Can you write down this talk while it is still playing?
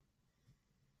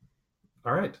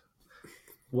All right.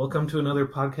 Welcome to another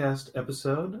podcast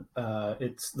episode.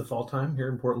 It's the fall time here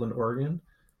in Portland, Oregon,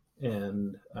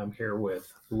 and I'm here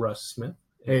with Russ Smith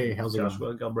Hey, and how's it going?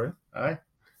 Joshua Galbraith Hi.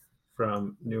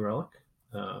 from New Relic.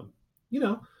 Um, you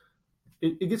know,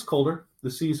 it gets colder. The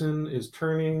season is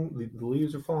turning. The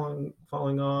leaves are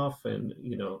falling off, and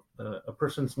a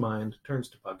person's mind turns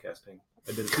to podcasting.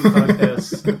 I did a few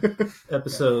podcast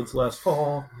episodes last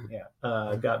fall.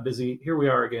 Yeah. Got busy. Here we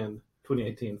are again,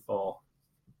 2018 fall.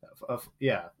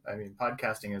 Yeah, I mean,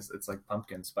 podcasting it's like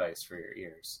pumpkin spice for your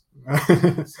ears.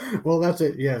 Well, that's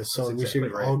it. Yeah, so That's we exactly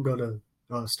should right. all go to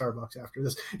Starbucks after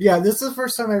this. Yeah, this is the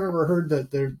first time I've ever heard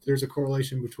that there's a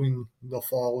correlation between the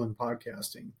fall and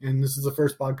podcasting, and this is the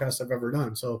first podcast I've ever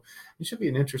done. So it should be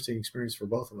an interesting experience for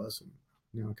both of us.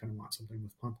 And I kind of want something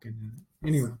with pumpkin in it.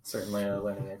 Anyway, Certainly a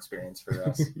learning experience for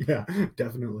us. yeah,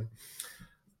 definitely.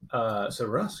 So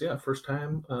Russ, first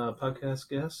time podcast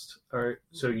guest. All right,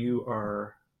 so you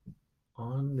are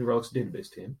on New Relic's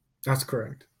database team. That's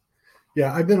correct.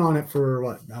 Yeah, I've been on it for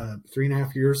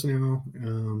 3.5 years now.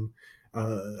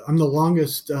 I'm the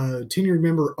longest tenured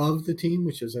member of the team,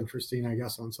 which is interesting, I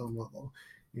guess, on some level.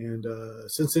 And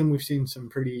since then, we've seen some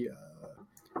pretty,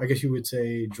 I guess you would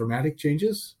say, dramatic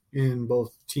changes in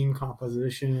both team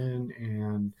composition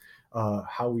and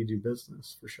how we do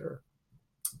business, for sure.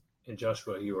 And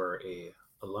Joshua, you are a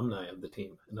alumni of the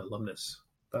team, an alumnus.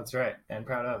 That's right, and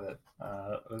proud of it.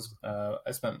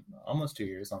 I spent almost 2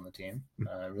 years on the team.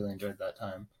 I really enjoyed that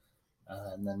time,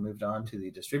 and then moved on to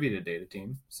the distributed data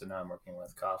team. So now I'm working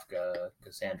with Kafka,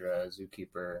 Cassandra,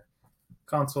 Zookeeper,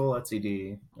 Console,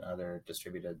 etcd, and other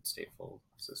distributed stateful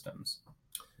systems.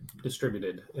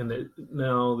 Distributed. And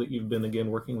now that you've been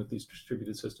again working with these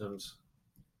distributed systems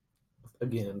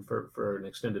again for an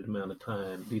extended amount of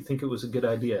time, do you think it was a good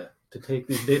idea to take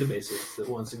these databases that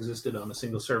once existed on a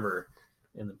single server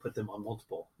and then put them on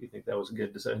multiple? Do you think that was a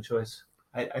good design choice?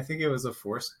 I think it was a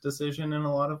forced decision in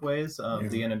a lot of ways.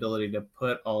 The inability to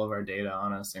put all of our data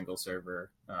on a single server.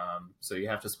 So you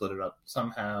have to split it up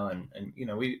somehow. And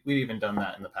we've even done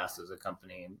that in the past as a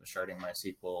company, sharding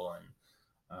MySQL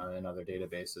and other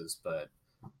databases. But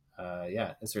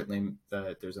it's certainly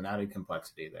there's an added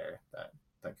complexity there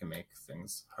that can make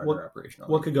things harder operational.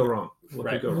 What could go wrong?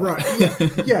 Right.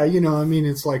 Yeah,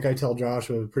 it's like I tell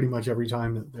Joshua pretty much every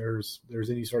time that there's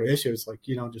any sort of issue, it's like,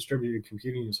 distributed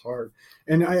computing is hard.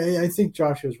 And I think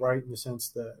Joshua's right in the sense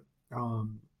that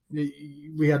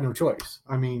we had no choice.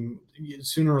 I mean,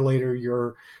 sooner or later,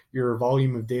 your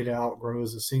volume of data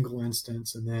outgrows a single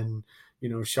instance, and then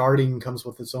sharding comes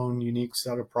with its own unique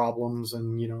set of problems,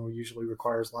 and usually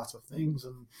requires lots of things,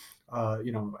 and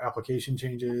application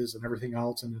changes and everything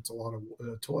else, and it's a lot of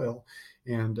toil.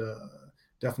 And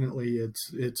definitely,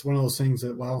 it's one of those things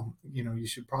that, you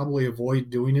should probably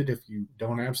avoid doing it if you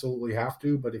don't absolutely have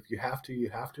to. But if you have to, you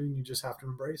have to, and you just have to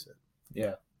embrace it.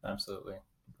 Yeah, absolutely.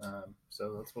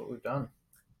 So that's what we've done.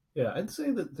 Yeah, I'd say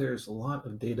that there's a lot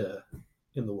of data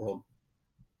in the world.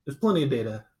 There's plenty of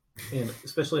data, and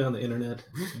especially on the internet,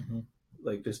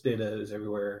 like just data is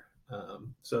everywhere.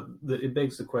 It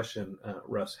begs the question,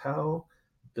 Russ, how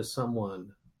does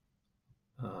someone,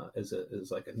 as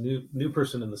like a new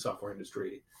person in the software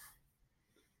industry,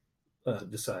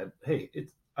 decide, hey,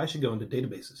 I should go into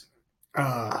databases?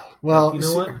 Well, you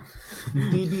know what?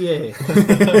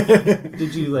 DBA.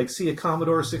 Did you see a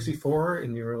Commodore 64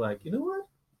 and you were like, you know what?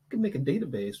 I could make a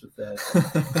database with that.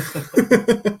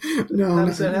 No, how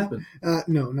does that happen?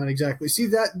 No, not exactly. See,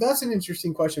 that's an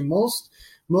interesting question. Most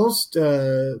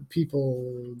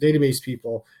people, database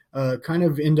people, kind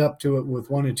of end up to it with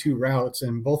one or two routes,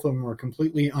 and both of them are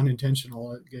completely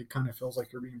unintentional. It kind of feels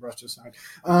like you're being brushed aside.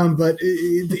 But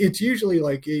it's usually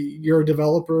like you're a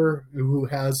developer who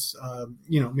has,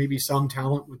 maybe some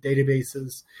talent with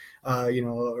databases,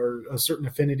 or a certain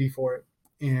affinity for it,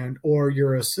 or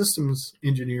you're a systems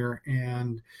engineer,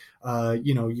 and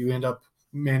you end up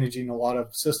managing a lot of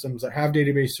systems that have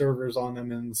database servers on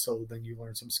them, and so then you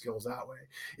learn some skills that way.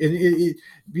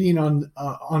 Being on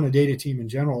a data team in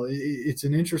general, it's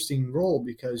an interesting role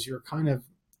because you're kind of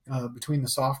between the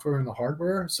software and the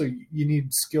hardware, so you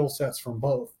need skill sets from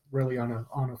both, really, on a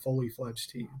fully fledged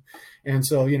team. And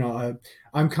so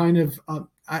I'm kind of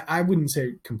I wouldn't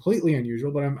say completely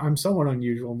unusual, but I'm somewhat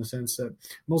unusual in the sense that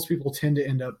most people tend to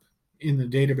end up in the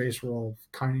database role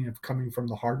kind of coming from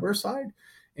the hardware side.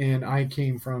 And I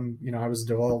came from, I was a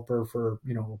developer for,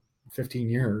 15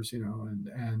 years,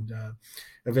 and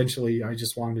eventually I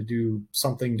just wanted to do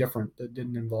something different that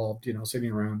didn't involve, sitting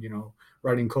around,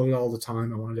 writing code all the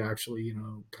time. I wanted to actually,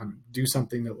 kind of do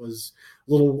something that was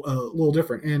a little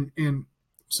different. And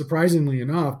surprisingly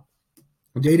enough,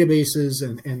 databases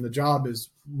and the job is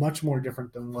much more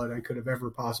different than what I could have ever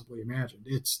possibly imagined.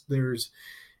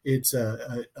 It's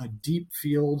a deep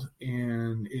field,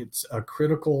 and it's a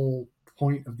critical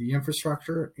point of the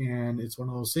infrastructure, and it's one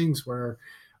of those things where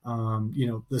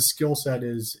the skill set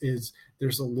is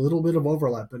there's a little bit of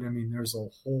overlap, but I mean there's a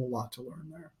whole lot to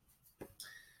learn there.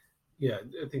 Yeah,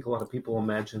 I think a lot of people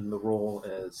imagine the role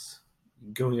as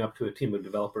going up to a team of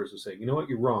developers and saying, you know what,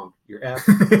 you're wrong. Your app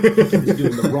is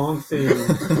doing the wrong thing.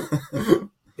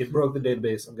 It broke the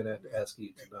database. I'm going to have to ask you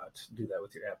to not do that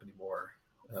with your app anymore.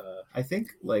 I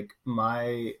think like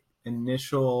my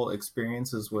initial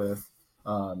experiences with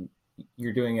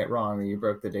you're doing it wrong or you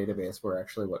broke the database were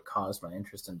actually what caused my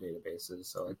interest in databases.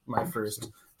 So like my first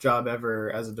job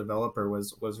ever as a developer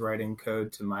was writing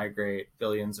code to migrate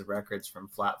billions of records from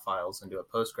flat files into a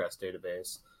Postgres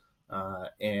database.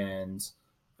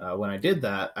 When I did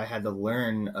that, I had to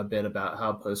learn a bit about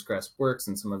how Postgres works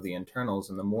and some of the internals.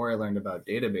 And the more I learned about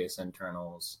database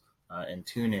internals and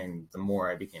tuning, the more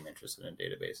I became interested in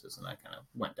databases. And I kind of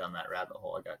went down that rabbit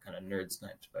hole. I got kind of nerd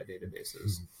sniped by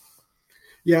databases.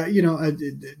 Yeah,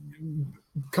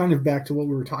 kind of back to what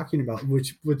we were talking about,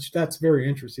 which that's very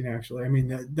interesting, actually. I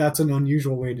mean, that's an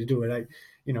unusual way to do it.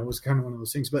 It was kind of one of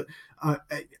those things. But I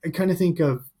kind of think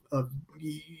of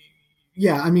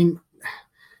I mean,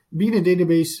 being a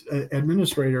database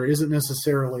administrator isn't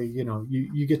necessarily,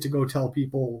 you get to go tell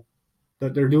people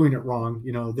that they're doing it wrong.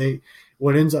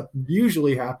 What ends up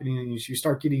usually happening is you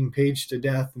start getting paged to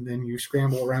death, and then you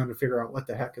scramble around to figure out what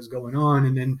the heck is going on.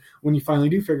 And then when you finally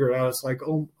do figure it out, it's like,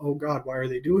 oh God, why are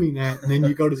they doing that? And then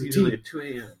you go to the usually team. at 2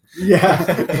 a.m. Yeah.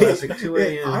 Classic 2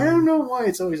 a.m. I don't know why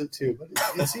it's always at 2, but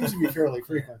it seems to be fairly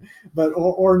frequent. But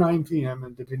or 9 p.m.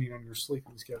 and depending on your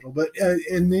sleeping schedule. But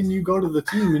and then you go to the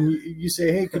team and you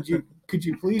say, hey, could you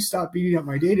please stop beating up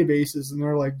my databases? And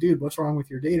they're like, dude, what's wrong with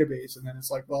your database? And then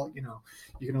it's like, well, you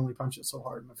can only punch it so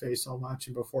hard in the face so much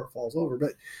and before it falls over.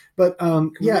 But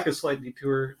Can we make a slight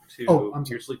detour to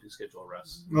your sleeping schedule,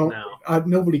 Russ? Well, now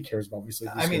nobody cares about my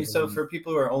sleeping schedule. I mean, so for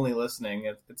people who are only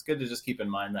listening, it's good to just keep in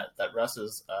mind that Russ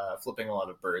is flipping a lot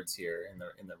of birds here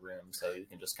in the room, so you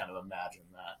can just kind of imagine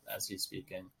that as he's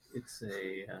speaking. It's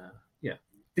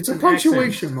It's a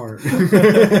punctuation mark.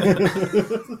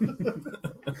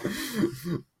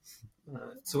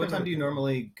 So what time do you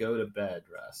normally go to bed,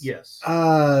 Russ? Yes.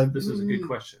 This is a good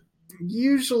question.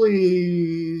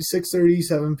 Usually 6:30,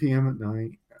 7 p.m. at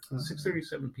night. 6:30,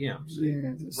 7 p.m. So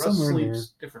Yeah, Russ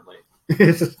sleeps differently.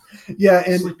 Yeah,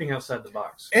 and sleeping outside the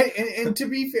box. And to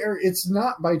be fair, it's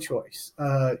not by choice.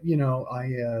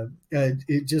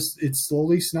 It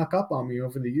slowly snuck up on me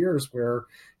over the years where,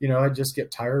 I just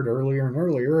get tired earlier and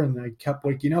earlier, and I kept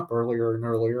waking up earlier and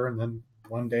earlier, and then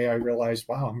one day I realized,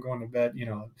 wow, I'm going to bed,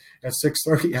 at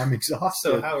 6:30. I'm exhausted.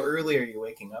 So how early are you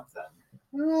waking up then?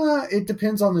 It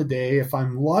depends on the day. If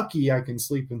I'm lucky, I can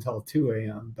sleep until 2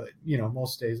 a.m. But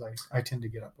most days I tend to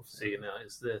get up before. So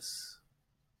is this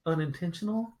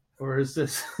unintentional, or is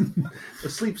this a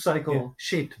sleep cycle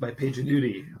shaped by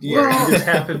PagerDuty? Yeah, you just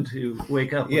happen to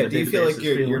wake up. Yeah, do you feel like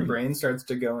your brain starts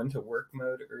to go into work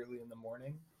mode early in the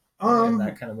morning, and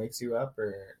that kind of wakes you up,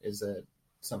 or is it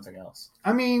something else?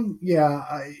 I mean, yeah,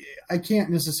 I can't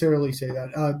necessarily say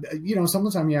that.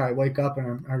 Sometimes, I wake up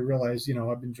and I realize,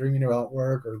 I've been dreaming about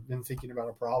work or been thinking about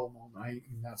a problem all night,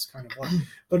 and that's kind of what.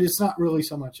 But it's not really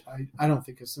so much. I don't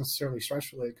think it's necessarily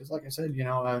stress related because, like I said,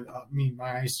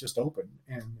 my eyes just open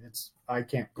and I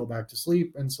can't go back to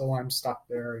sleep, and so I'm stuck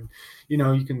there. And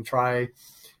you can try,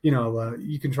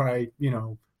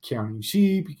 counting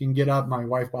sheep. You can get up. My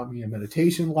wife bought me a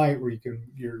meditation light where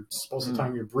you're supposed to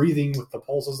time your breathing with the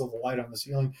pulses of the light on the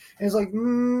ceiling. And it's like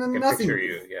nothing. I can picture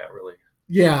you, really.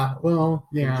 Yeah, well,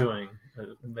 yeah. Enjoying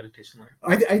a meditation light.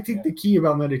 I think the key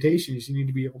about meditation is you need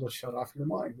to be able to shut off your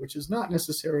mind, which is not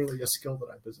necessarily a skill that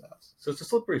I possess. So it's a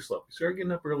slippery slope. You start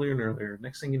getting up earlier and earlier.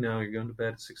 Next thing you know, you're going to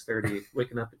bed at 6:30,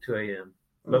 waking up at 2 a.m.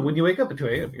 But when you wake up at 2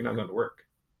 a.m., you're not going to work.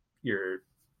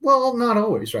 Well, not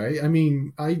always, right? I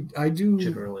mean, I do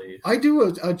generally. I do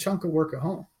a chunk of work at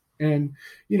home, and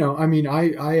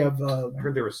I have. I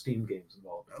heard there were Steam games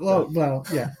involved. Well,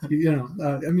 yeah,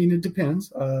 it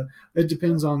depends. It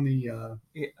depends on the.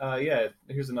 Yeah.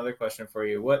 Here's another question for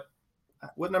you. What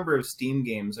number of Steam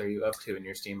games are you up to in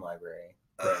your Steam library?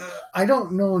 I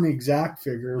don't know an exact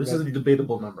figure. This is a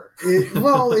debatable number.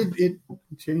 It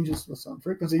changes with some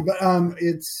frequency, but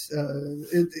it's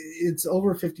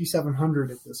over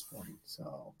 5,700 at this point.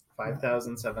 So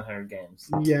 5,700 games.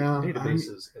 Yeah,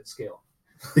 databases at scale.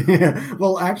 Yeah.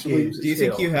 Well, actually, do you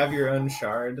think you have your own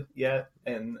shard yet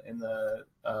in the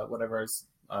whatever is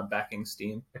backing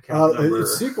Steam. Account number.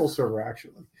 It's SQL Server,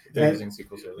 actually. They're using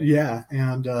SQL Server. Yeah,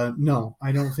 and no,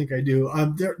 I don't think I do.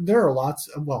 There are lots.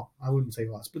 Well, I wouldn't say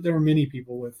lots, but there are many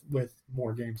people with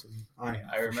more games than I have.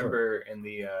 I remember in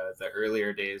the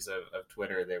earlier days of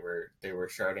Twitter, they were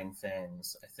sharding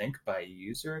things, I think, by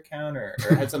user account or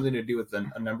had something to do with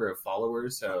a number of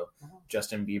followers. So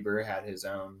Justin Bieber had his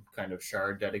own kind of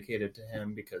shard dedicated to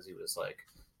him because he was like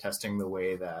testing the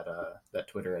way that that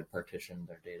Twitter had partitioned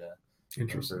their data.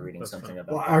 Interesting. Reading something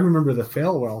about. Well, I remember the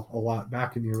Failwell a lot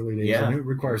back in the early days, Yeah, and it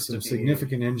requires some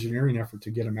significant engineering effort to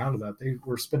get them out of that. They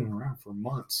were spinning around for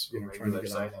months, trying to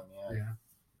get out of that. Yeah.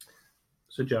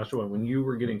 So Joshua, when you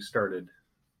were getting started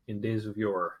in days of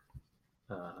yore,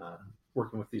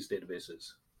 working with these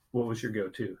databases, what was your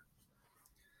go-to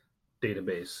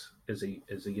database as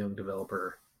a young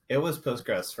developer? It was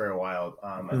Postgres for a while.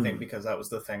 I think because that was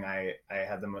the thing I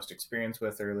had the most experience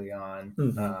with early on.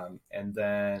 And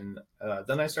then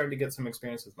I started to get some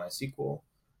experience with MySQL.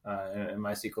 And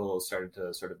MySQL started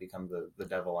to sort of become the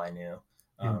devil I knew.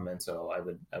 And so I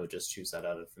would just choose that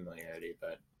out of familiarity.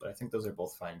 But I think those are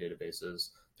both fine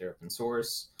databases. They're open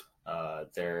source.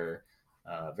 They're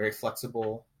very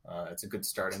flexible. It's a good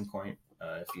starting point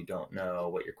if you don't know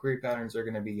what your query patterns are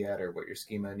going to be yet or what your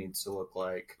schema needs to look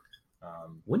like.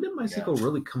 When did MySQL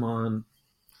really come on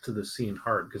to the scene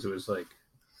hard? Because it was like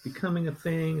becoming a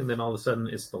thing, and then all of a sudden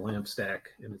it's the LAMP stack,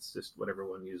 and it's just what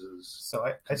everyone uses.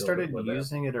 So I started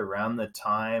using it around the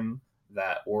time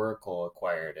that Oracle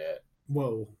acquired it.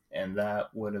 Whoa. And that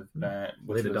would have been...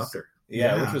 Late adopter.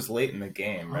 Yeah, which was late in the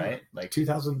game, right? Like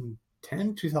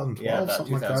 2010, 2012, yeah, about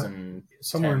something like that.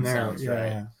 Somewhere in there.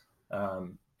 Yeah.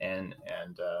 Right. And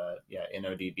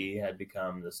InnoDB had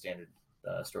become the standard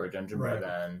storage engine by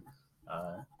then.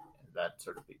 That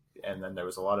sort of, and then there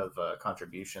was a lot of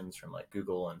contributions from like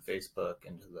Google and Facebook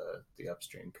into the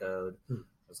upstream code. It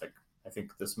was like, I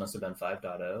think this must have been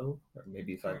 5.0 or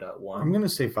maybe 5.1. I'm going to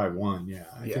say 5.1. Yeah,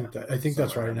 I think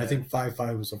that's right. And I think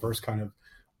 5.5 was the first kind of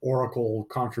Oracle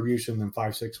contribution. Then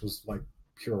 5.6 was like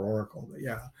pure Oracle. But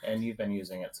yeah. And you've been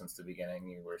using it since the beginning.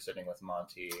 You were sitting with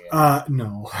Monty.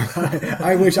 No,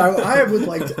 I wish I would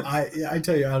like to. I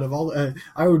tell you, out of all,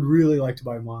 I would really like to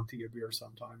buy Monty a beer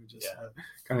sometime and just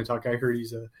kind of talk. I heard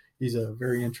he's a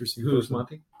very interesting. Who is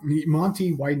Monty?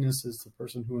 Monty Wideness is the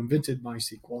person who invented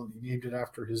MySQL, and he named it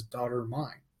after his daughter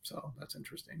Mai. So that's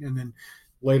interesting. And then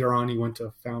later on, he went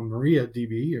to found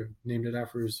MariaDB, or named it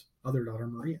after his other daughter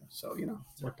Maria. So it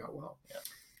worked out well. Yeah.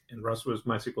 And Russ, was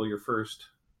MySQL your first?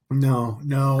 No.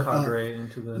 Cadre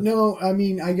into the. No, I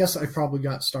mean, I guess I probably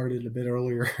got started a bit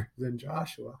earlier than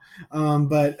Joshua.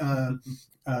 But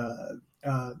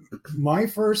my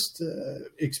first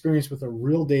experience with a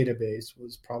real database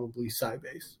was probably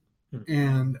Sybase,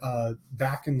 and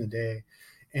back in the day,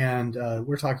 and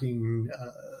we're talking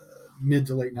mid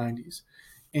to late 90s,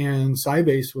 and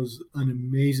Sybase was an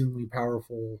amazingly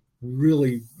powerful,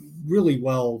 really, really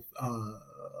well.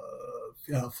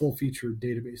 Full-featured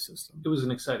database system. It was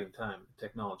an exciting time in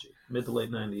technology, mid to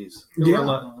late 90s. There were a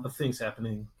lot of things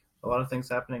happening. A lot of things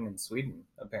happening in Sweden,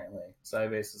 apparently.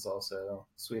 Sybase is also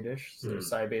Swedish. So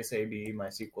Sybase AB,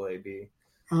 MySQL AB.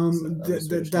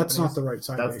 That's not the right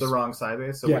Sybase. That's the wrong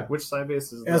Sybase? So which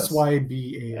Sybase is this?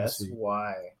 SYBASE.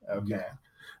 SY. Okay. Yeah.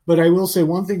 But I will say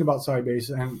one thing about Sybase,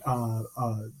 and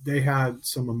they had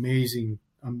some amazing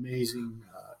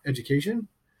education,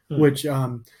 which...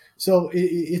 So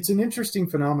it's an interesting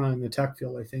phenomenon in the tech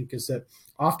field, I think, is that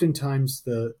oftentimes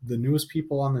the newest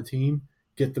people on the team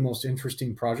get the most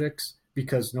interesting projects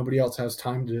because nobody else has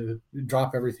time to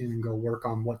drop everything and go work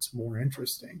on what's more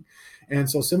interesting. And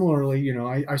so similarly,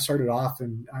 I started off,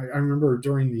 and I remember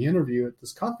during the interview at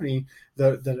this company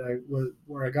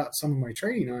where I got some of my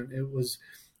training on, it was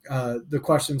the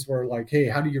questions were like, hey,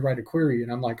 how do you write a query?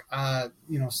 And I'm like,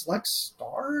 select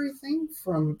star, I think,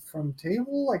 from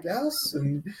table, I guess.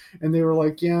 And they were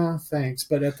like, yeah, thanks.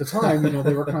 But at the time,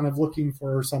 they were kind of looking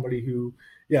for somebody who,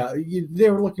 they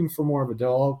were looking for more of a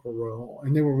developer role,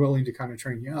 and they were willing to kind of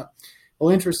train you up. Well,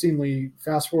 interestingly,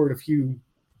 fast forward a few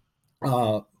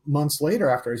months later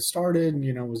after I started,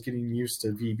 was getting used to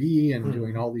VB and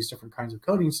doing all these different kinds of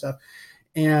coding stuff.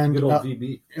 And good old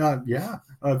VB.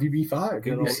 VB5.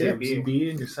 Good old VB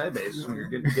and your Sybase when you're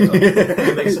good to go.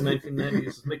 It makes the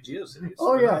 1990s make GeoCities.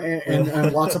 Oh, yeah,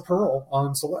 and lots of Perl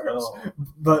on Solaris.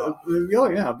 But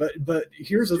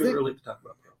here's the thing. Early to talk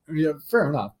about Perl. Yeah, fair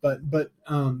enough. But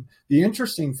the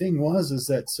interesting thing is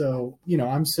that, so,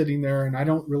 I'm sitting there and I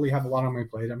don't really have a lot on my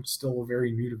plate. I'm still a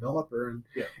very new developer.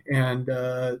 And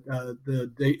the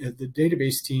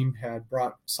database team had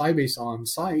brought Sybase on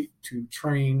site to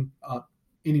train up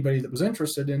anybody that was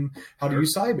interested in how to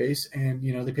use Sybase. And,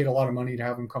 they paid a lot of money to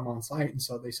have them come on site. And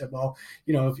so they said, well,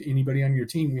 if anybody on your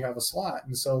team, we have a slot.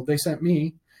 And so they sent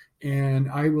me. And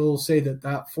I will say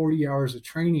that 40 hours of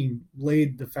training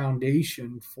laid the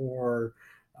foundation for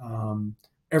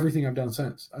everything I've done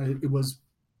since. It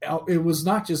was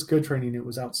not just good training, it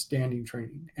was outstanding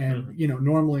training. And,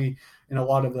 normally in a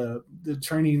lot of the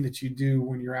training that you do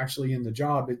when you're actually in the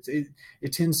job,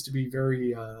 it tends to be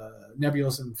very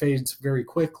nebulous and fades very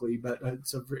quickly, but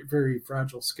it's a very, very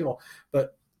fragile skill.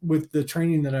 But with the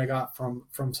training that I got from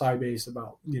Sybase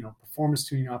about, performance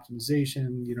tuning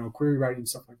optimization, query writing,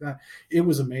 stuff like that, it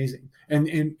was amazing.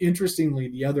 And interestingly,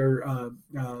 the other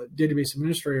database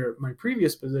administrator at my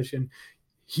previous position,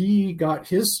 he got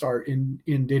his start in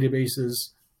databases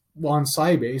on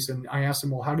Sybase. And I asked him,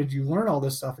 well, how did you learn all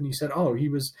this stuff? And he said, oh, he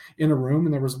was in a room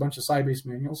and there was a bunch of Sybase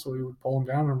manuals, so he would pull them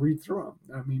down and read through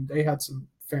them. I mean, they had some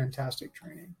fantastic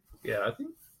training. Yeah, I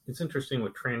think it's interesting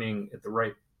with training at the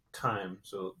right time.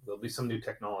 So there'll be some new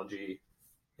technology,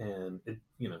 and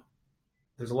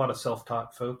there's a lot of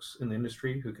self-taught folks in the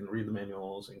industry who can read the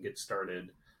manuals and get started.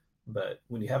 But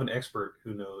when you have an expert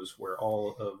who knows where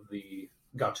all of the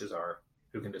gotchas are,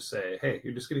 who can just say, hey,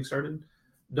 you're just getting started,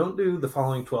 don't do the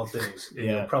following 12 things and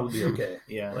you'll probably be okay.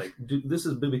 Yeah, like this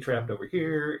is booby trapped over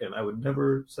here, and I would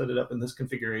never set it up in this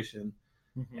configuration.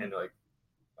 And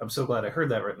I'm so glad I heard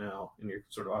that right now. And you're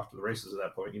sort of off to the races at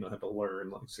that point. You don't have to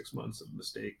learn like 6 months of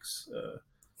mistakes.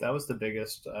 That was the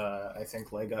biggest, I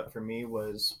think, leg up for me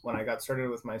was when I got started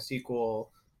with MySQL.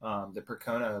 The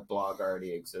Percona blog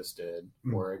already existed,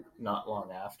 or not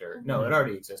long after. No, it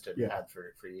already existed. It had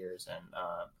for years, and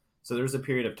so there was a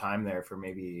period of time there for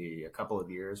maybe a couple of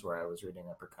years where I was reading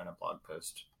a Percona blog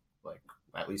post like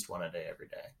at least one a day every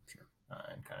day. Sure.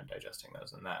 And kind of digesting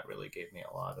those, and that really gave me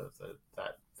a lot of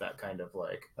that kind of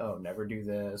like, oh, never do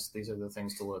this. These are the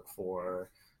things to look for.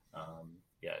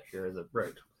 Here are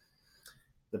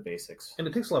the basics. And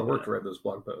it takes a lot of work to write those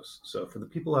blog posts. So for the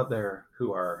people out there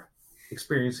who are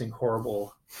experiencing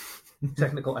horrible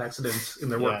technical accidents in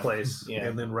their workplace,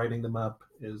 and then writing them up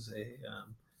is a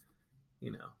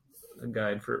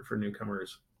guide for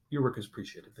newcomers, your work is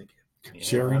appreciated. Thank you. Yeah,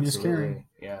 sharing is caring.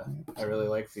 Yeah, I really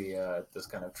like the this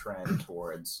kind of trend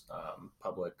towards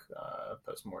public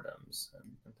postmortems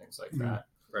and things like that.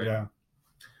 Right. Yeah.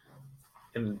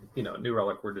 And at New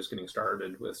Relic, we're just getting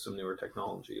started with some newer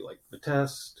technology like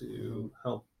Vitess to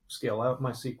help scale out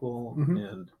MySQL,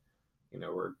 and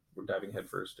we're diving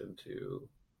headfirst into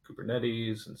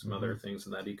Kubernetes and some other things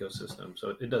in that ecosystem.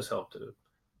 So it does help to,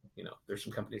 there's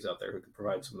some companies out there who can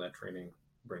provide some of that training,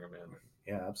 bring them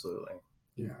in. Yeah, absolutely.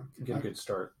 Yeah, get a good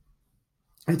start.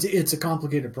 It's a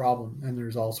complicated problem, and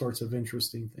there's all sorts of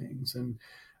interesting things. And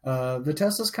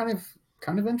Vitess is kind of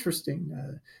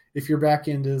interesting. If your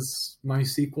backend is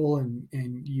MySQL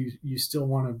and you still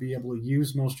want to be able to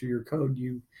use most of your code,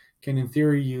 you can in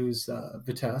theory use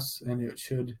Vitess, and it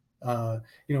should,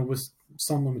 with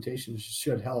some limitations,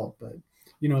 should help. But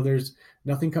there's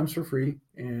nothing comes for free,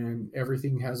 and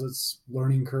everything has its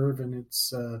learning curve. And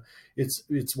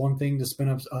it's one thing to spin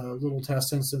up a little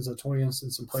test instance, a toy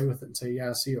instance, and play with it and say,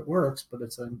 yeah, see, it works. But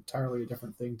it's entirely a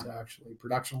different thing to actually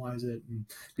productionalize it and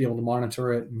be able to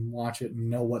monitor it and watch it and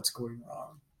know what's going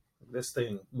wrong. This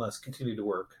thing must continue to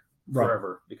work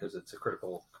forever because it's a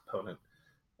critical component.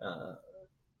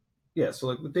 So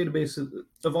like with databases,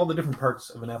 of all the different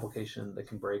parts of an application that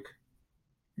can break,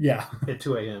 at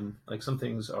 2 a.m. Like some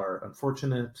things are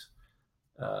unfortunate.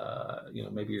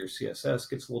 Maybe your CSS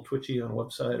gets a little twitchy on a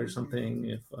website or something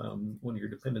if one of your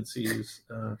dependencies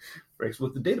breaks.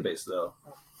 With the database, though,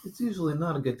 it's usually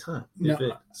not a good time if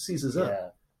it seizes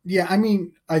up. Yeah, I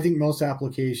mean, I think most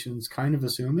applications kind of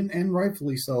assume, and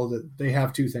rightfully so, that they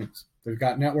have two things. They've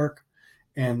got network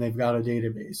and they've got a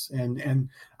database. And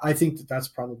I think that's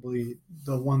probably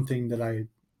the one thing that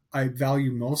I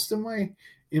value most in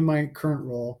my current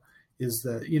role is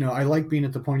that, I like being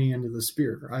at the pointy end of the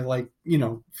spear. I like,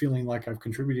 feeling like I've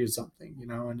contributed something,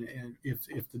 and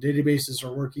if the databases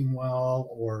are working well,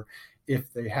 or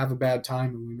if they have a bad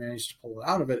time and we manage to pull it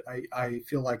out of it, I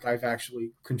feel like I've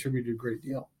actually contributed a great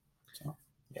deal. So.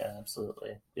 Yeah,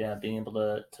 absolutely. Yeah, being able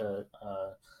to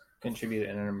contribute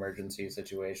in an emergency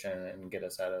situation and get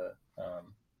us out of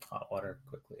hot water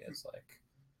quickly is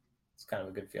it's kind of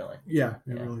a good feeling. Yeah,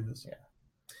 it really is.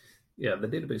 Yeah, the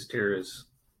database tier is,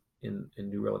 in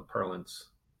New Relic parlance,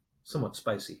 somewhat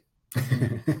spicy.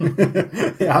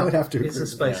 Yeah, I would have to. It's a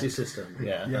spicy system.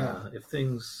 Yeah. If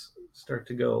things start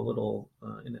to go a little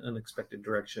in an unexpected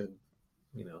direction,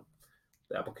 the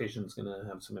application is going to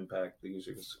have some impact. The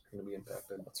user is going to be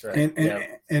impacted. That's right.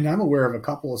 And I'm aware of a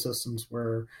couple of systems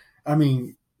where,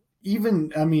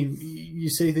 even, I mean, you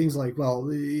say things like, well,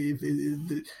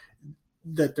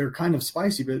 that they're kind of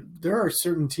spicy, but there are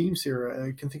certain teams here.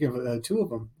 I can think of two of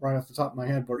them right off the top of my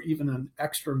head, where even an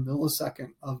extra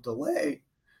millisecond of delay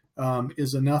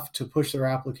is enough to push their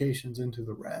applications into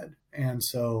the red. And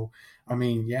so, I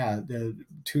mean, yeah, the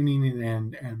tuning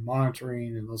and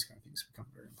monitoring and those kind of things become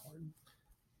very important.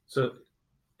 So,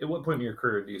 at what point in your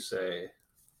career do you say,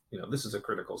 this is a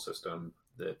critical system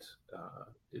that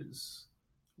is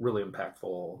really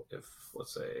impactful if,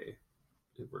 let's say,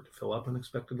 it were to fill up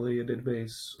unexpectedly a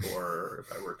database, or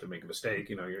if I were to make a mistake,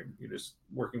 you're just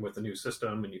working with a new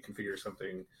system and you configure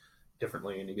something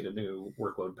differently and you get a new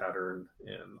workload pattern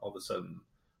and all of a sudden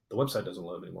the website doesn't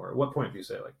load anymore. At what point do you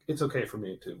say, like, it's okay for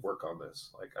me to work on this?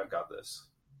 Like, I've got this.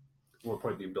 At what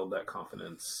point do you build that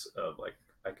confidence of, like,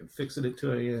 I can fix it at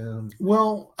 2 a.m.?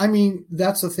 Well, I mean,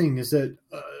 that's the thing, is that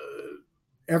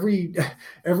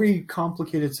every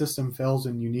complicated system fails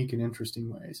in unique and interesting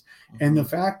ways. Mm-hmm. And the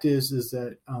fact is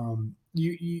that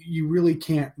you really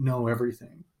can't know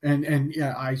everything. And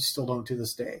yeah, I still don't to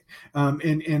this day.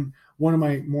 And one of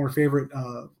my more favorite,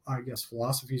 I guess,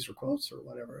 philosophies or quotes or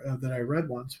whatever that I read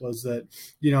once was that,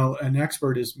 an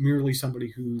expert is merely somebody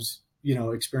who's,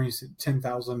 experienced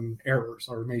 10,000 errors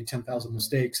or made 10,000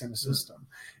 mistakes in a system.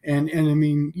 And I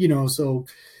mean, so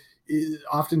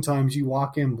oftentimes you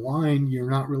walk in blind, you're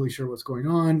not really sure what's going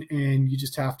on, and you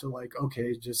just have to, like,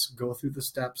 okay, just go through the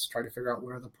steps, try to figure out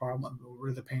where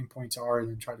the pain points are, and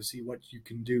then try to see what you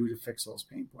can do to fix those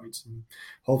pain points. And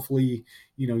hopefully,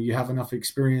 you have enough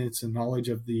experience and knowledge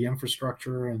of the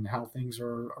infrastructure and how things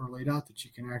are laid out that you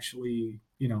can actually,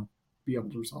 be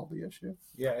able to resolve the issue.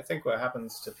 Yeah, I think what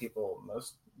happens to people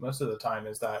most of the time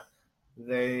is that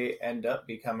they end up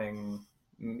becoming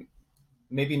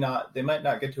they might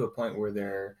not get to a point where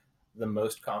they're the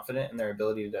most confident in their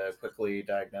ability to quickly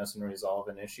diagnose and resolve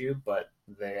an issue, but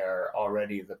they are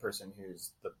already the person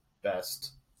who's the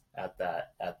best at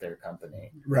their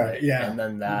company. Right. Yeah. And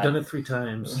then you've done it 3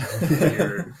 times.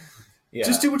 Yeah.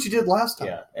 Just do what you did last time.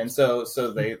 Yeah. And so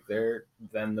they're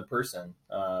then the person.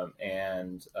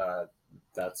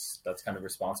 That's kind of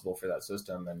responsible for that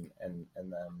system. And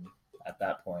then at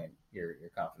that point, your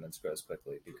confidence grows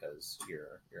quickly because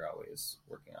you're always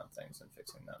working on things and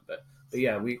fixing them. But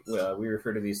yeah, we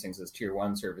refer to these things as tier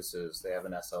 1 services. They have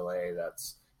an SLA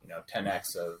that's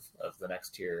 10x of the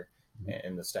next tier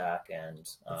in the stack, and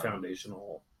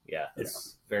foundational. Yeah,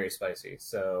 it's very spicy.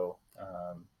 So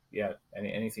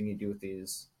anything you do with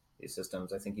these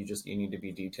systems, I think you need to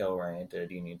be detail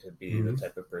oriented. You need to be the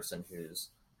type of person who's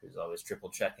always triple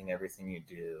checking everything you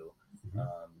do.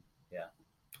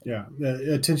 Yeah,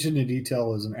 attention to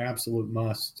detail is an absolute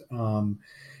must.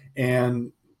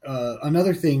 And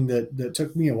another thing that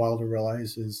took me a while to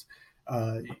realize is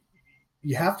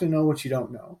you have to know what you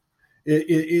don't know.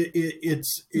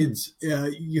 It's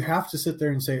you have to sit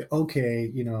there and say,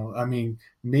 okay, I mean,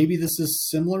 maybe this is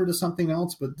similar to something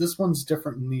else, but this one's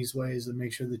different in these ways, and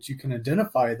make sure that you can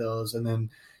identify those, and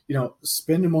then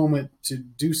spend a moment to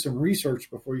do some research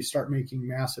before you start making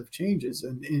massive changes.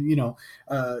 And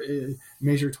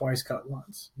measure twice, cut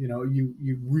once.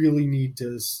 You really need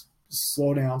to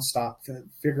slow down, stop,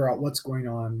 figure out what's going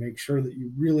on, make sure that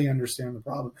you really understand the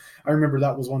problem. I remember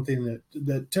that was one thing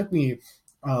that took me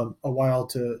a while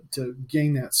to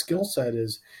gain that skill set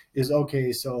is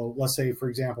okay. So let's say, for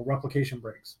example, replication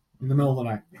breaks in the middle of the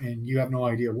night and you have no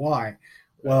idea why.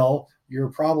 Well, your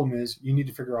problem is you need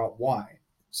to figure out why.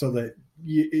 So that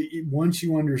once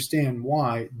you understand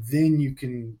why, then you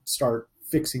can start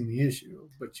fixing the issue.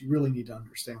 But you really need to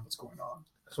understand what's going on.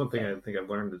 That's one thing I think I've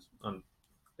learned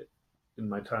in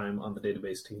my time on the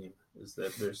database team is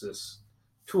that there's this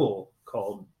tool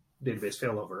called database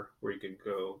failover where you can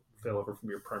go failover from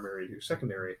your primary to your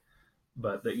secondary,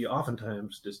 but that you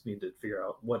oftentimes just need to figure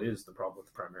out what is the problem with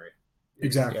the primary.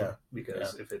 Exactly.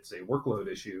 Because if it's a workload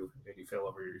issue and you fail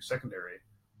over your secondary,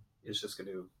 it's just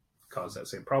going to cause that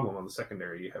same problem on the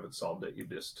secondary. You haven't solved it. You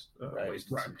just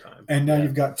wasted some time. And now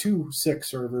you've got 2 sick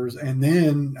servers, and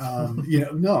then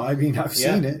I've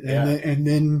seen it, and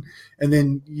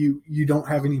then you don't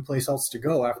have any place else to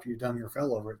go after you've done your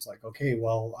failover. It's like, okay,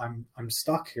 well, I'm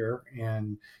stuck here,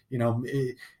 and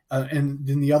and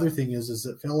then the other thing is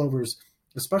that failovers,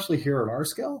 especially here at our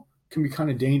scale, can be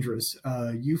kind of dangerous.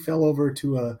 You fail over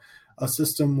to a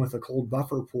system with a cold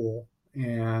buffer pool,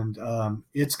 and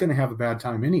it's going to have a bad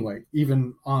time anyway,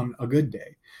 even on a good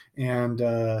day. And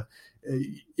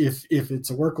if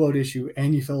it's a workload issue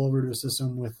and you fell over to a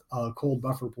system with a cold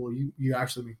buffer pool, you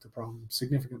actually make the problem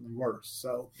significantly worse.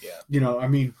 So, I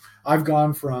mean, I've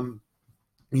gone from,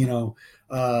 I've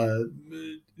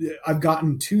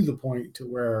gotten to the point to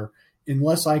where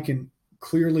unless I can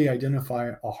clearly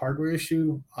identify a hardware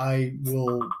issue, I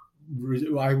won't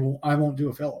do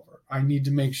a failover. I need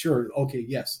to make sure, okay,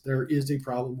 yes, there is a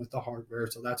problem with the hardware,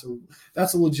 so that's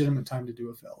a legitimate time to do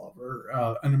a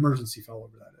failover, an emergency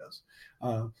failover, that is.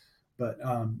 But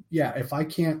if I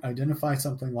can't identify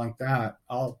something like that,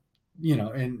 I'll,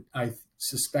 and I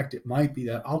suspect it might be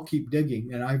that, I'll keep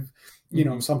digging. And I've,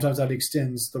 sometimes that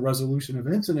extends the resolution of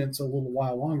incidents a little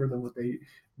while longer than what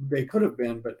they could have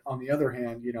been. But on the other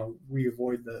hand, we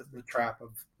avoid the trap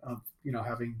of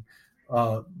having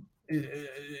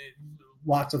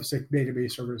lots of sick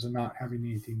database servers and not having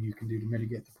anything you can do to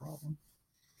mitigate the problem.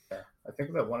 Yeah, I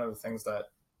think that one of the things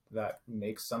that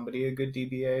makes somebody a good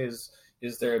DBA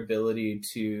is their ability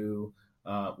to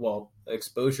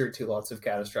exposure to lots of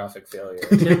catastrophic failure,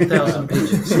 10,000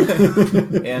 pages,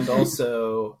 and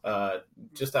also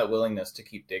just that willingness to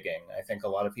keep digging. I think a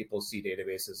lot of people see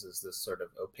databases as this sort of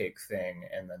opaque thing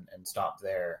and stop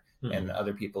there, and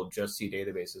other people just see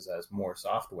databases as more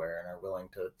software and are willing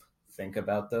to think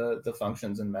about the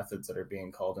functions and methods that are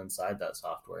being called inside that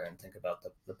software, and think about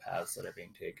the paths that are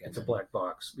being taken. It's a black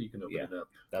box, but you can open it up.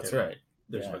 That's right.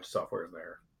 There's a bunch of software in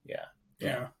there.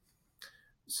 Yeah.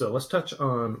 So let's touch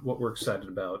on what we're excited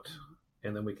about,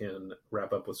 and then we can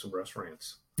wrap up with some Rust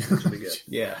rants. Which will be good.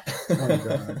 Yeah.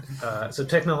 Oh, God. So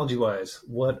technology-wise,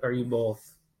 what are you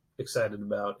both excited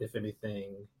about, if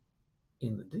anything,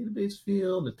 in the database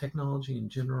field, the technology in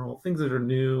general, things that are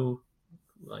new,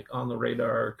 like on the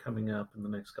radar coming up in the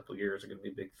next couple of years are going to be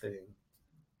a big thing?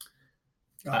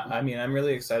 I mean, I'm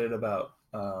really excited about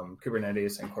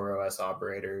Kubernetes and CoreOS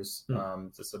operators,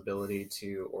 this ability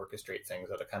to orchestrate things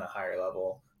at a kind of higher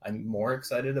level. I'm more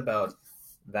excited about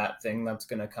that thing that's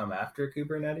going to come after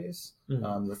Kubernetes,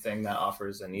 the thing that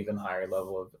offers an even higher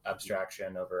level of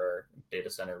abstraction over data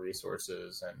center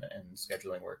resources and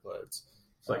scheduling workloads.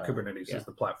 It's like Kubernetes is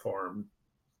the platform,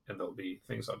 and there'll be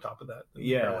things on top of that.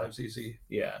 Yeah. Our lives easy.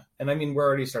 Yeah. And I mean, we're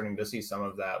already starting to see some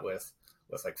of that with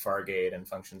like Fargate and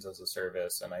functions as a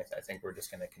service. And I think we're just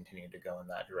going to continue to go in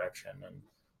that direction. And,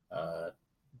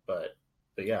 but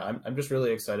yeah, I'm just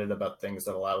really excited about things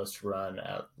that allow us to run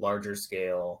at larger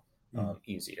scale,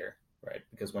 easier, right?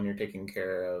 Because when you're taking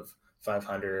care of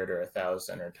 500 or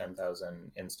 1,000 or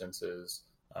 10,000 instances,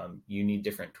 you need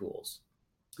different tools.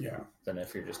 Yeah. Than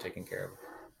if you're just taking care of,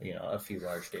 a few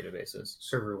large databases.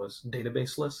 Serverless,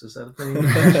 databaseless, is that a thing?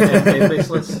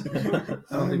 Databaseless?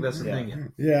 I don't think that's a thing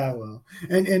yet. Yeah, well,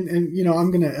 and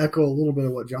I'm going to echo a little bit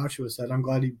of what Joshua said. I'm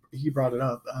glad he brought it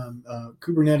up.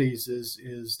 Kubernetes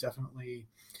is definitely,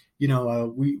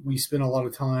 we spend a lot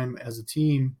of time as a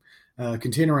team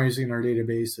containerizing our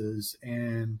databases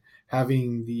and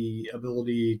having the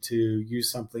ability to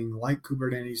use something like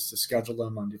Kubernetes to schedule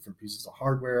them on different pieces of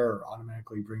hardware or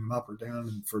automatically bring them up or down,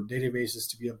 and for databases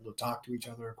to be able to talk to each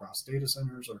other across data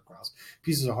centers or across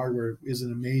pieces of hardware is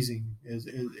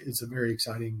it's a very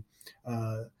exciting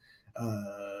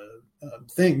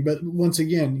thing. But once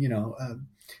again,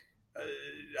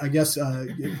 I guess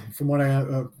from what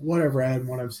I've read and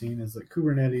what I've seen is that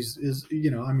Kubernetes is,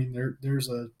 there's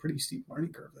a pretty steep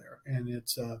learning curve there, and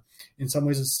it's in some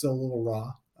ways it's still a little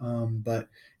raw, but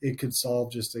it could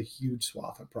solve just a huge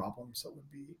swath of problems that would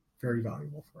be very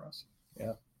valuable for us.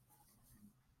 Yeah.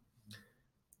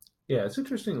 Yeah, it's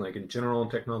interesting. Like in general in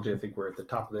technology, I think we're at the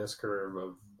top of the S curve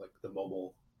of like the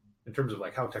mobile, in terms of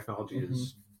like how technology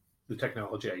is. The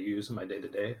technology I use in my day to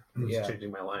day is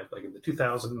changing my life. Like in the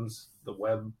 2000s, the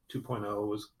web 2.0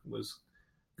 was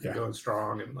going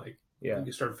strong, and like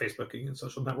you started Facebooking and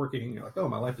social networking. And you're like, oh,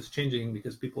 my life is changing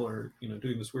because people are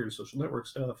doing this weird social network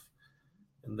stuff.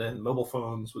 And then mobile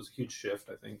phones was a huge shift,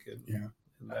 I think, in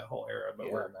that whole era. But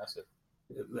massive.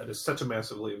 That is such a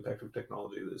massively impactful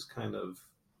technology that is kind of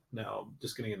now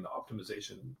just getting in the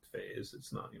optimization phase.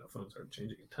 It's not phones aren't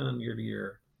changing a ton year to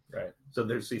year, right? So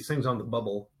there's these things on the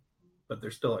bubble. But they're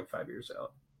still like 5 years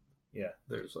out. Yeah.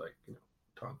 There's like,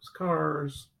 autonomous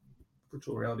cars,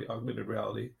 virtual reality, augmented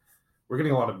reality. We're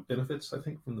getting a lot of benefits, I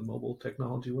think, from the mobile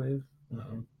technology wave.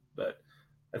 But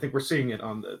I think we're seeing it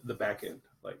on the back end.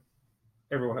 Like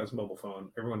everyone has a mobile phone.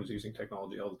 Everyone is using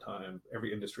technology all the time.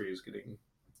 Every industry is getting,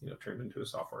 turned into a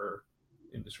software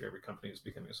industry. Every company is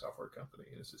becoming a software company.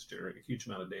 And it's just generating a huge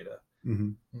amount of data.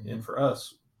 And for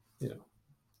us,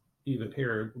 even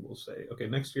here, we'll say, okay,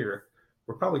 next year,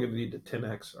 we're probably going to need to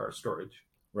 10x our storage,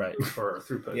 right, for our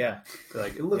throughput. Yeah,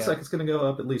 like it looks like it's going to go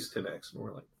up at least 10x, and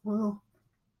we're like, well,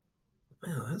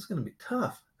 man, that's going to be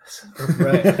tough.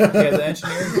 Right. Yeah, the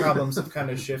engineering problems have kind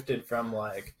of shifted from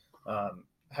like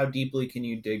how deeply can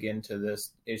you dig into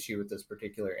this issue with this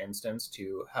particular instance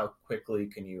to how quickly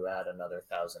can you add another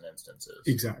 1,000 instances?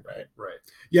 Exactly. Right.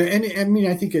 Yeah, and I mean,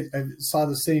 I think I saw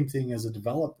the same thing as a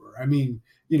developer. I mean,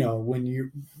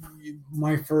 when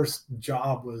my first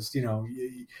job was,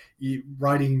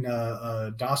 writing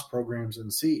DOS programs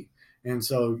in C. And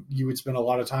so you would spend a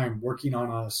lot of time working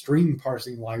on a string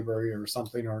parsing library or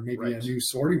something, or maybe a new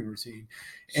sorting routine.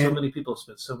 So And many people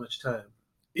spend so much time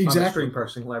exactly on a string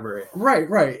parsing library.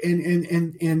 Right.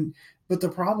 And but the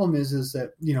problem is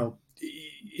that,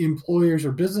 employers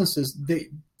or businesses,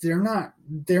 they're not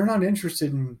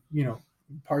interested in,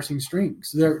 parsing strings.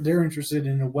 They're interested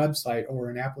in a website or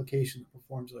an application that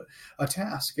performs a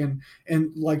task. And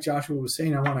like Joshua was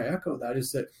saying, I want to echo that, is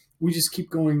that we just keep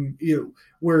going,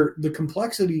 where the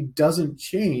complexity doesn't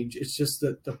change. It's just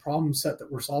that the problem set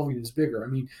that we're solving is bigger. I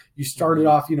mean, you started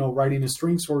off, writing a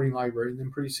string sorting library, and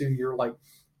then pretty soon you're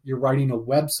writing a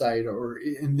website,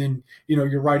 and then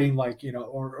you're writing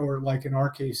or like in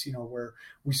our case, where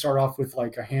we start off with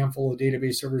like a handful of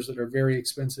database servers that are very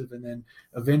expensive, and then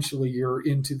eventually you're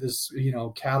into this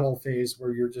cattle phase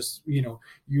where you're just you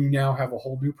now have a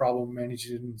whole new problem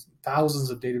managing thousands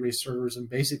of database servers, and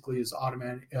basically as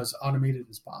automated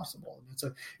as possible.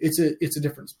 And it's a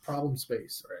different problem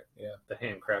space. Right. Yeah. The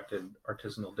handcrafted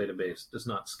artisanal database does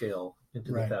not scale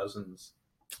into the thousands.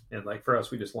 And like for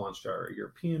us, we just launched our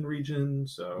European region,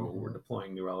 so we're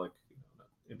deploying New Relic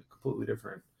in a completely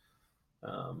different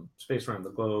space around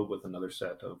the globe with another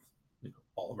set of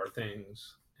all of our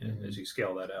things. And as you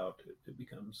scale that out, it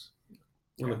becomes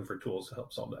we're looking for tools to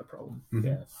help solve that problem.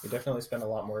 Yeah, we definitely spend a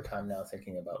lot more time now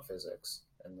thinking about physics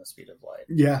and the speed of light.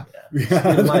 Yeah. Speed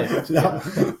of light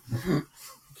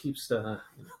keeps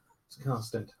it's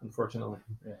constant, unfortunately.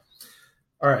 Yeah.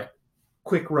 All right,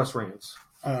 quick Russ rants.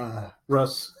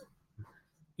 Russ,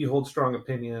 you hold strong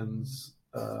opinions.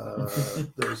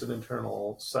 There's an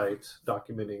internal site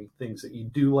documenting things that you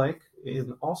do like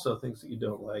and also things that you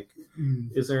don't like.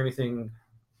 Is there anything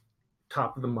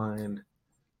top of the mind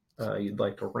you'd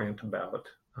like to rant about?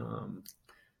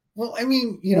 Well, I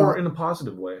mean, or in a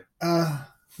positive way.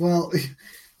 Well,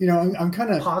 I'm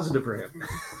kind of positive rant.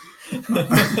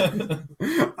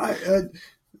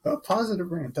 A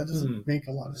positive rant, that doesn't make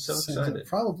a lot of sense. Excited. It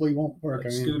probably won't work.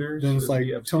 Like I mean, scooters, then it's like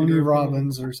Tony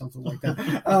Robbins or something like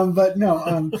that. But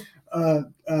no.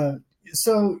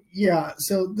 So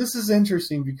this is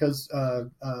interesting because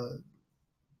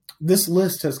this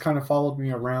list has kind of followed me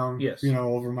around. Yes.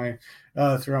 Over my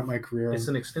throughout my career. It's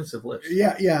an extensive list.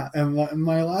 Yeah. And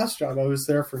my last job, I was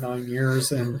there for 9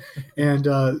 years, and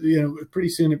pretty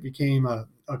soon it became a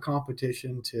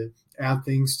competition to add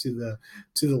things to the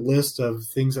list of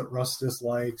things that Russ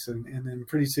dislikes, and then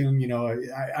pretty soon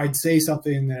I'd say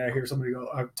something and then I hear somebody go,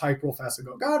 I type real fast and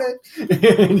go, got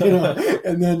it.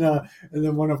 and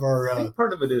then one of our I think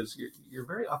part of it is you're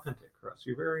very authentic, Russ.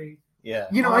 You're very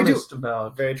honest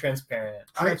about very transparent.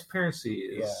 Transparency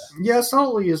is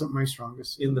subtlety isn't my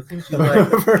strongest in the things you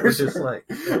like or dislike.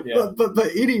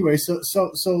 But anyway, so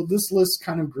this list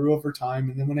kind of grew over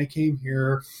time, and then when I came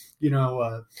here,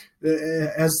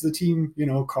 as the team,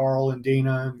 Carl and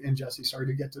Dana and Jesse started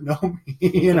to get to know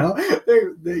me,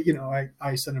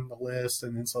 I sent them the list,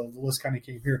 and then so the list kind of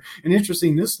came here. And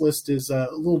interesting, this list is a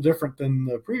little different than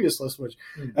the previous list, which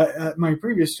at my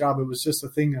previous job, it was just a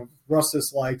thing of Russ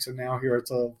dislikes, and now here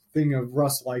it's a thing of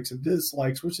Russ likes and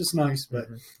dislikes, which is nice. But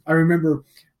I remember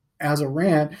as a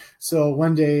rant, so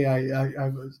one day I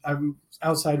was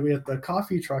outside at the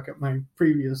coffee truck at my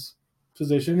previous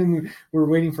position, and we were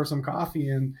waiting for some coffee,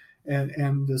 and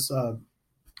this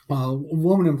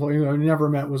woman employee who I never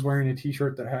met was wearing a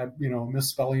T-shirt that had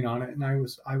misspelling on it, and I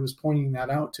was pointing that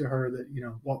out to her, that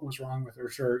what was wrong with her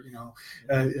shirt,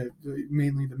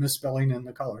 mainly the misspelling and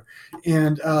the color,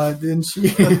 and then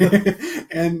she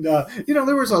and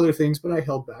there was other things, but I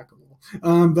held back a little.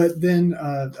 But then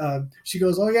she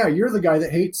goes, "Oh yeah, you're the guy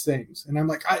that hates things," and I'm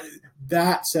like,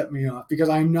 that set me off, because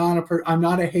I'm not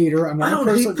a hater. I'm not a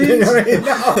person.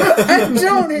 I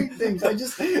don't hate things. I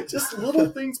just little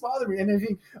things bother me, and I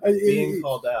think being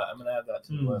called out, I'm gonna add that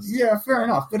to the list. Yeah, fair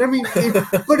enough. But I mean,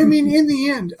 in the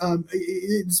end,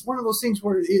 it's one of those things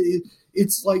where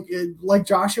it's like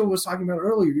Joshua was talking about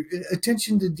earlier,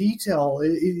 attention to detail.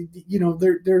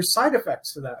 There's side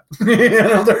effects to that.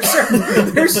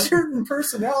 There's certain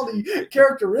personality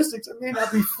characteristics that may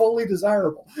not be fully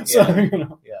desirable. So,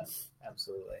 Yeah,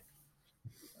 absolutely.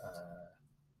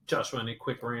 Joshua, any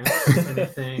quick rants?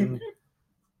 Anything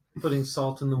putting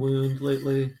salt in the wound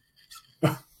lately?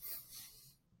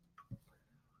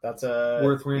 That's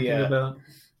worth ranting about.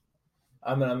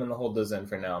 I'm gonna hold those in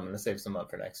for now. I'm gonna save some up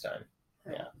for next time.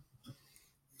 Yeah.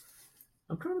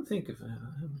 I'm trying to think if I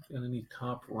haven't got any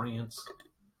top rants.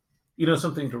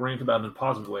 Something to rant about in a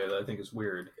positive way that I think is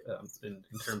weird in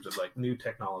terms of like new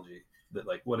technology that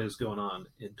like what is going on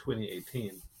in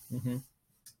 2018. Mm-hmm.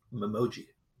 Memoji.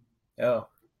 Oh,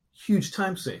 huge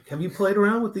time sink. Have you played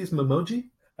around with these Memoji?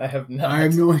 I have not. I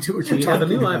have no idea what So you're you have a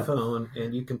talking new about. iPhone,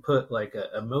 and you can put like an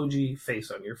emoji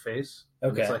face on your face.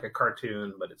 And Okay. it's like a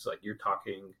cartoon, but it's like you're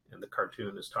talking, and the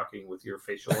cartoon is talking with your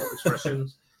facial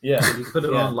expressions. Yeah. And you can put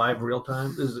it Yeah. on live real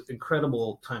time. This is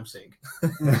incredible time sync.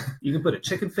 You can put a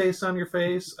chicken face on your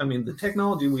face. I mean, the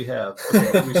technology we have.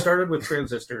 Okay, we started with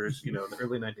transistors, in the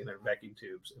early 1900 vacuum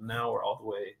tubes, and now we're all the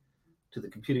way to the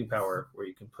computing power where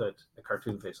you can put a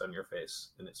cartoon face on your face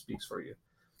and it speaks for you.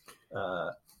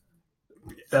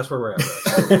 That's where we're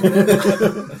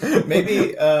at.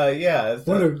 Maybe, yeah.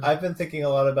 I've been thinking a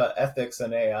lot about ethics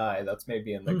and AI. That's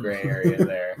maybe in the gray area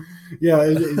there. Yeah,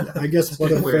 I guess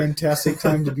what a Weird. fantastic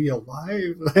time to be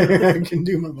alive. I can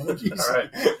do emojis.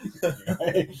 All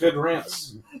right. Good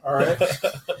rants. All right.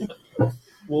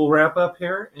 We'll wrap up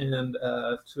here. And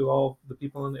to all the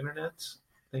people on the internet,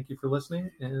 thank you for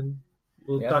listening. And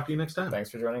we'll talk to you next time.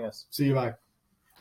 Thanks for joining us. See you, bye.